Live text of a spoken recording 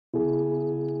Hello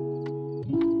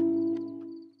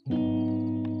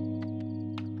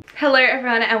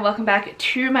everyone and welcome back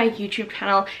to my YouTube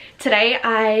channel. Today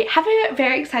I have a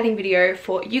very exciting video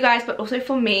for you guys but also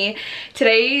for me.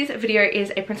 Today's video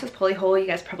is a Princess Polly haul. You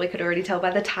guys probably could already tell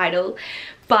by the title,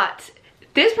 but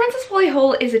this Princess Polly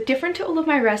haul is different to all of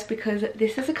my rest because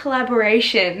this is a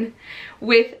collaboration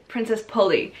with Princess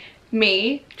Polly.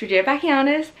 Me, Georgia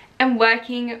Bakianis, am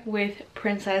working with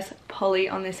Princess Polly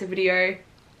on this video.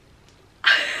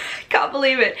 Can't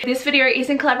believe it. This video is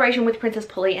in collaboration with Princess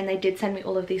Polly and they did send me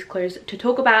all of these clothes to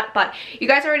talk about, but you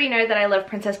guys already know that I love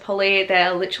Princess Polly.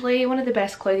 They're literally one of the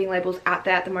best clothing labels out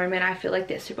there at the moment. I feel like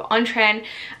they're super on trend.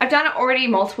 I've done already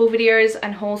multiple videos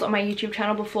and hauls on my YouTube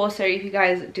channel before, so if you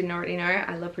guys didn't already know,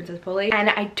 I love Princess Polly. And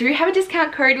I do have a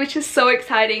discount code which is so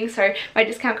exciting. So my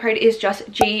discount code is just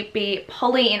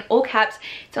GBPolly in all caps.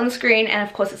 It's on the screen and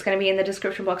of course it's going to be in the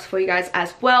description box for you guys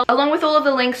as well, along with all of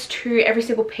the links to every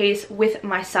single piece with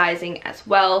my sizing as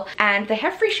well. And they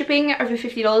have free shipping over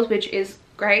 $50, which is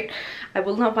great. I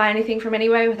will not buy anything from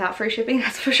anywhere without free shipping,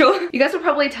 that's for sure. You guys will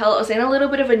probably tell I was in a little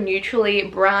bit of a neutrally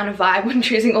brown vibe when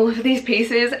choosing all of these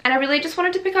pieces, and I really just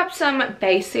wanted to pick up some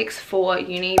basics for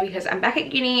uni because I'm back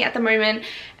at uni at the moment,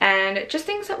 and just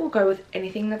things that will go with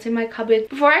anything that's in my cupboard.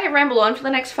 Before I ramble on for the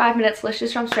next 5 minutes, let's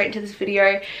just jump straight into this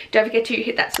video. Don't forget to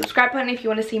hit that subscribe button if you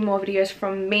want to see more videos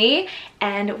from me,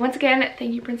 and once again,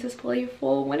 thank you Princess Polly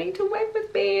for wanting to work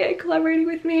with me and collaborating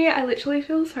with me. I literally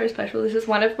feel so special. This is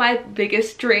one of my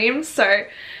biggest dreams, so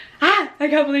I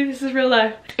can't believe this is real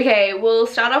life. Okay, we'll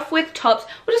start off with tops.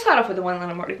 We'll just start off with the one that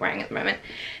I'm already wearing at the moment.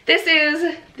 This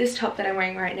is this top that I'm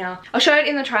wearing right now. I'll show it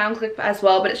in the try on clip as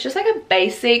well, but it's just like a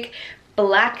basic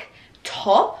black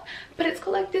top, but it's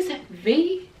got like this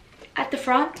V at the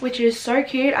front, which is so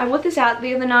cute. I wore this out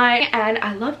the other night and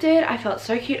I loved it. I felt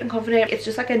so cute and confident. It's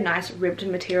just like a nice ribbed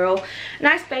material,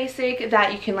 nice basic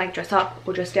that you can like dress up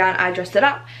or dress down. I dressed it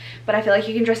up, but I feel like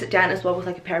you can dress it down as well with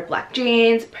like a pair of black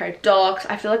jeans, a pair of docs.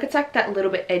 I feel like it's like that little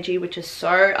bit edgy, which is so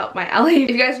up my alley. If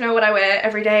you guys know what I wear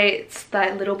every day, it's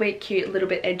that little bit cute, little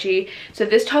bit edgy. So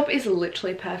this top is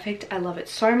literally perfect. I love it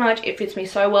so much. It fits me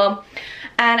so well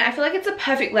and I feel like it's a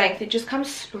perfect length. It just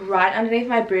comes right underneath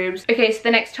my boobs. Okay, so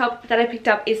the next top that I picked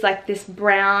up is like this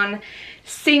brown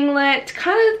singlet,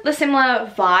 kind of the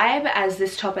similar vibe as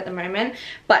this top at the moment,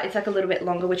 but it's like a little bit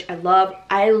longer, which I love.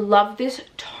 I love this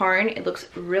tone. It looks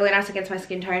really nice against my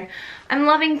skin tone. I'm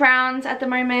loving browns at the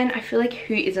moment. I feel like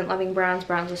who isn't loving browns?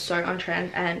 Browns are so on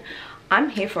trend and I'm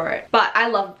here for it. But I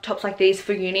love tops like these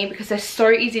for uni because they're so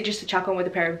easy just to chuck on with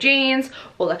a pair of jeans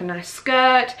or like a nice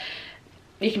skirt.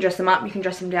 You can dress them up, you can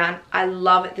dress them down. I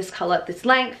love this color, this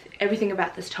length, everything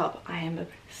about this top I am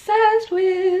obsessed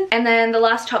with. And then the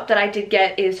last top that I did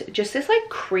get is just this like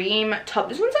cream top.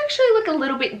 This one's actually like a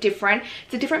little bit different.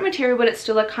 It's a different material, but it's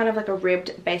still like kind of like a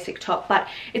ribbed basic top, but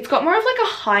it's got more of like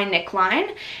a high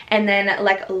neckline and then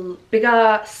like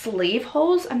bigger sleeve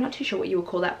holes. I'm not too sure what you would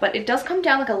call that, but it does come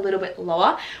down like a little bit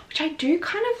lower, which I do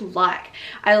kind of like.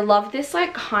 I love this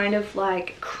like kind of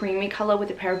like creamy color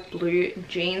with a pair of blue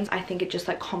jeans. I think it just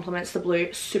like complements the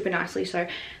blue super nicely. So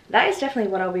that is definitely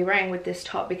what I'll be wearing with this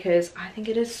top because I think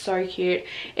it is so cute.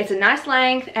 It's a nice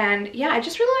length and yeah, I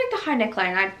just really like the high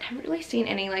neckline. I haven't really seen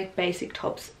any like basic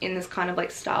tops in this kind of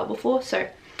like style before, so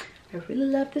I really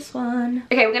love this one.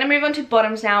 Okay, we're gonna move on to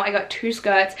bottoms now. I got two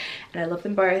skirts and I love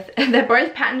them both. They're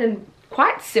both patterned and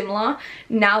quite similar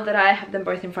now that I have them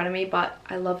both in front of me, but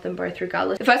I love them both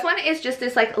regardless. The first one is just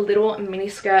this like little mini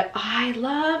skirt. I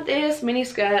love this mini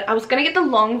skirt. I was gonna get the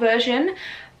long version,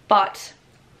 but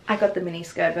I got the mini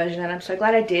skirt version and I'm so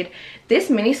glad I did. This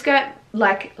mini skirt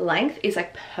like length is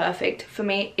like perfect for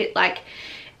me. It's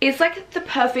like the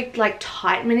perfect like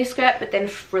tight mini skirt but then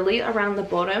frilly around the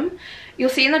bottom. You'll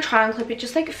see in the try on clip it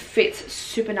just like fits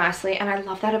super nicely, and I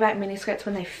love that about mini skirts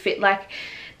when they fit like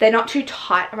they're not too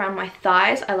tight around my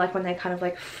thighs. I like when they kind of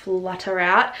like flutter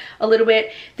out a little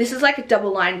bit. This is like a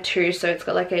double line too, so it's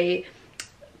got like a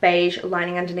beige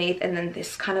lining underneath, and then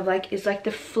this kind of like is like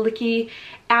the flicky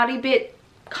outy bit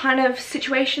kind of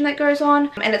situation that goes on,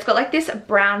 and it's got like this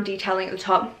brown detailing at the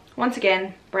top. Once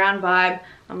again, brown vibe.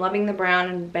 I'm loving the brown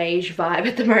and beige vibe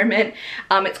at the moment.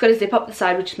 It's got a zip up the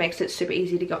side, which makes it super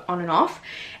easy to go on and off,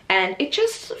 and it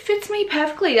just fits me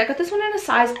perfectly. I got this one in a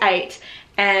size 8,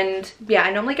 and yeah,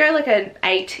 I normally go like an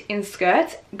 8 in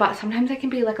skirts, but sometimes they can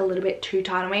be like a little bit too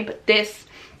tight on me, but this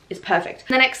is perfect.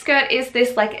 The next skirt is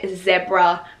this like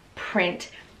zebra print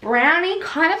brownie,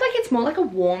 kind of like it's more like a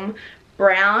warm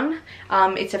brown.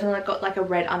 It's definitely got like a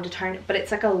red undertone, but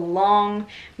it's like a long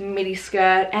midi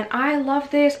skirt, and I love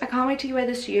this. I can't wait to wear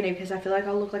this to uni because I feel like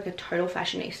I'll look like a total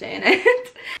fashionista in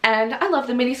it. And I love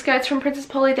the midi skirts from Princess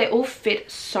Polly. They all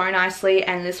fit so nicely,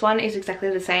 and this one is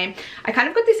exactly the same. I kind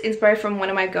of got this inspo from one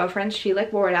of my girlfriends. She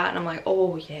like wore it out and I'm like,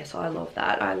 oh yes, I love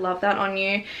that. I love that on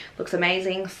you. Looks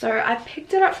amazing. So I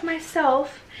picked it up for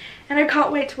myself, and I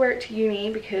can't wait to wear it to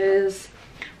uni because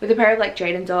with a pair of like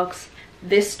Jaden Docs,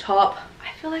 this top,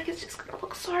 I feel like it's just gonna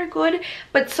look so good,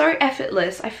 but so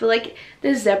effortless. I feel like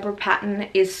the zebra pattern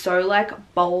is so like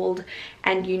bold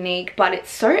and unique, but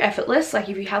it's so effortless. Like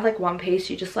if you have like one piece,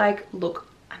 you just like look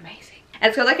amazing. And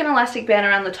it's got like an elastic band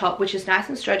around the top, which is nice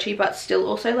and stretchy, but still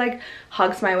also like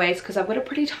hugs my waist because I've got a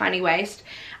pretty tiny waist.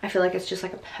 I feel like it's just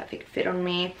like a perfect fit on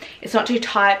me. It's not too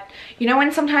tight. You know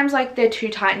when sometimes like they're too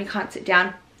tight and you can't sit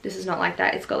down? This is not like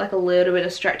that. It's got like a little bit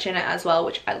of stretch in it as well,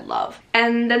 which I love.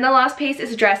 And then the last piece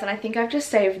is a dress, and I think I've just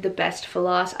saved the best for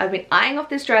last. I've been eyeing off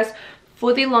this dress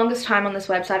for the longest time on this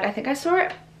website. I think I saw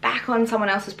it back on someone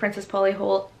else's Princess Polly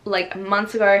haul like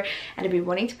months ago, and I've been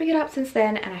wanting to pick it up since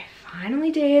then, and I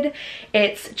finally did.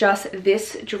 It's just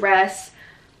this dress.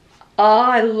 Oh,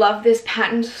 I love this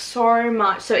pattern so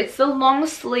much. So it's the long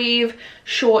sleeve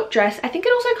short dress. I think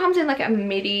it also comes in like a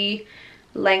midi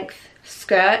length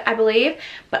skirt, I believe,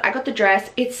 but I got the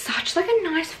dress. It's such like a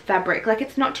nice fabric, like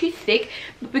it's not too thick,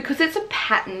 but because it's a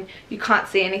pattern you can't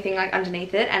see anything like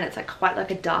underneath it, and it's like quite like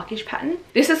a darkish pattern.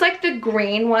 This is like the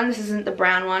green one, this isn't the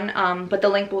brown one, but the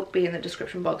link will be in the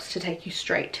description box to take you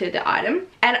straight to the item.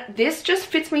 And this just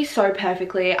fits me so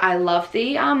perfectly. I love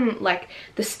the like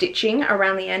the stitching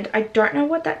around the end. I don't know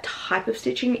what that type of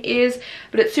stitching is,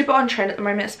 but it's super on trend at the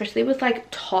moment, especially with like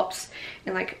tops,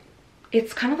 and like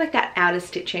it's kind of like that outer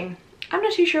stitching. I'm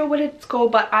not too sure what it's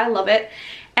called, but I love it.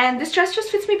 And this dress just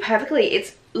fits me perfectly.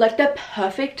 It's like the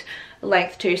perfect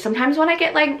length too. Sometimes when I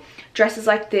get like dresses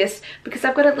like this, because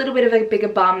I've got a little bit of a bigger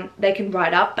bum, they can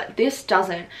ride up, but this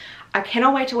doesn't. I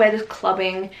cannot wait to wear this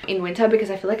clubbing in winter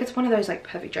because I feel like it's one of those like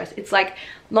perfect dresses. It's like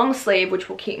long sleeve, which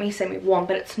will keep me semi-warm,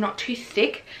 but it's not too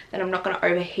thick that I'm not going to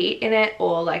overheat in it,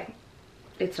 or like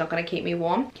it's not going to keep me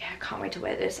warm. Yeah, I can't wait to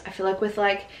wear this. I feel like with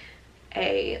like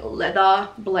a leather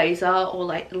blazer or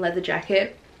like a leather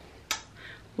jacket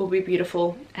will be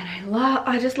beautiful. And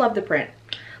I just love the print.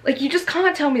 Like you just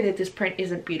can't tell me that this print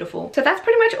isn't beautiful. So that's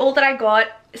pretty much all that I got.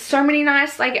 So many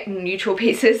nice like neutral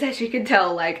pieces, as you can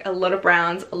tell, like a lot of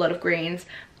browns, a lot of greens,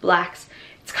 blacks.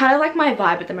 It's kind of like my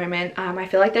vibe at the moment. I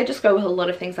feel like they just go with a lot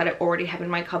of things that I already have in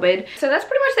my cupboard. So that's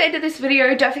pretty much the end of this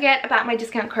video. Don't forget about my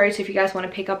discount code, so if you guys want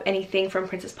to pick up anything from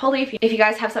Princess Polly, if you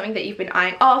guys have something that you've been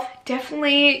eyeing off,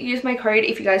 definitely use my code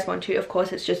if you guys want to. Of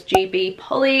course, it's just GB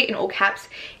Polly in all caps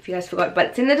if you guys forgot, but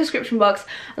it's in the description box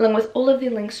along with all of the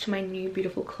links to my new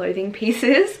beautiful clothing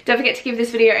pieces. Don't forget to give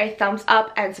this video a thumbs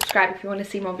up and subscribe if you want to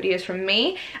see more videos from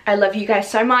me. I love you guys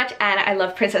so much, and I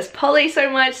love Princess Polly so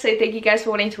much, so thank you guys for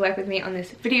wanting to work with me on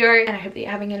this video, and I hope that you're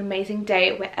having an amazing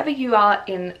day wherever you are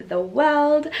in the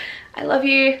world. I love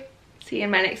you. See you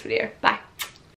in my next video. Bye.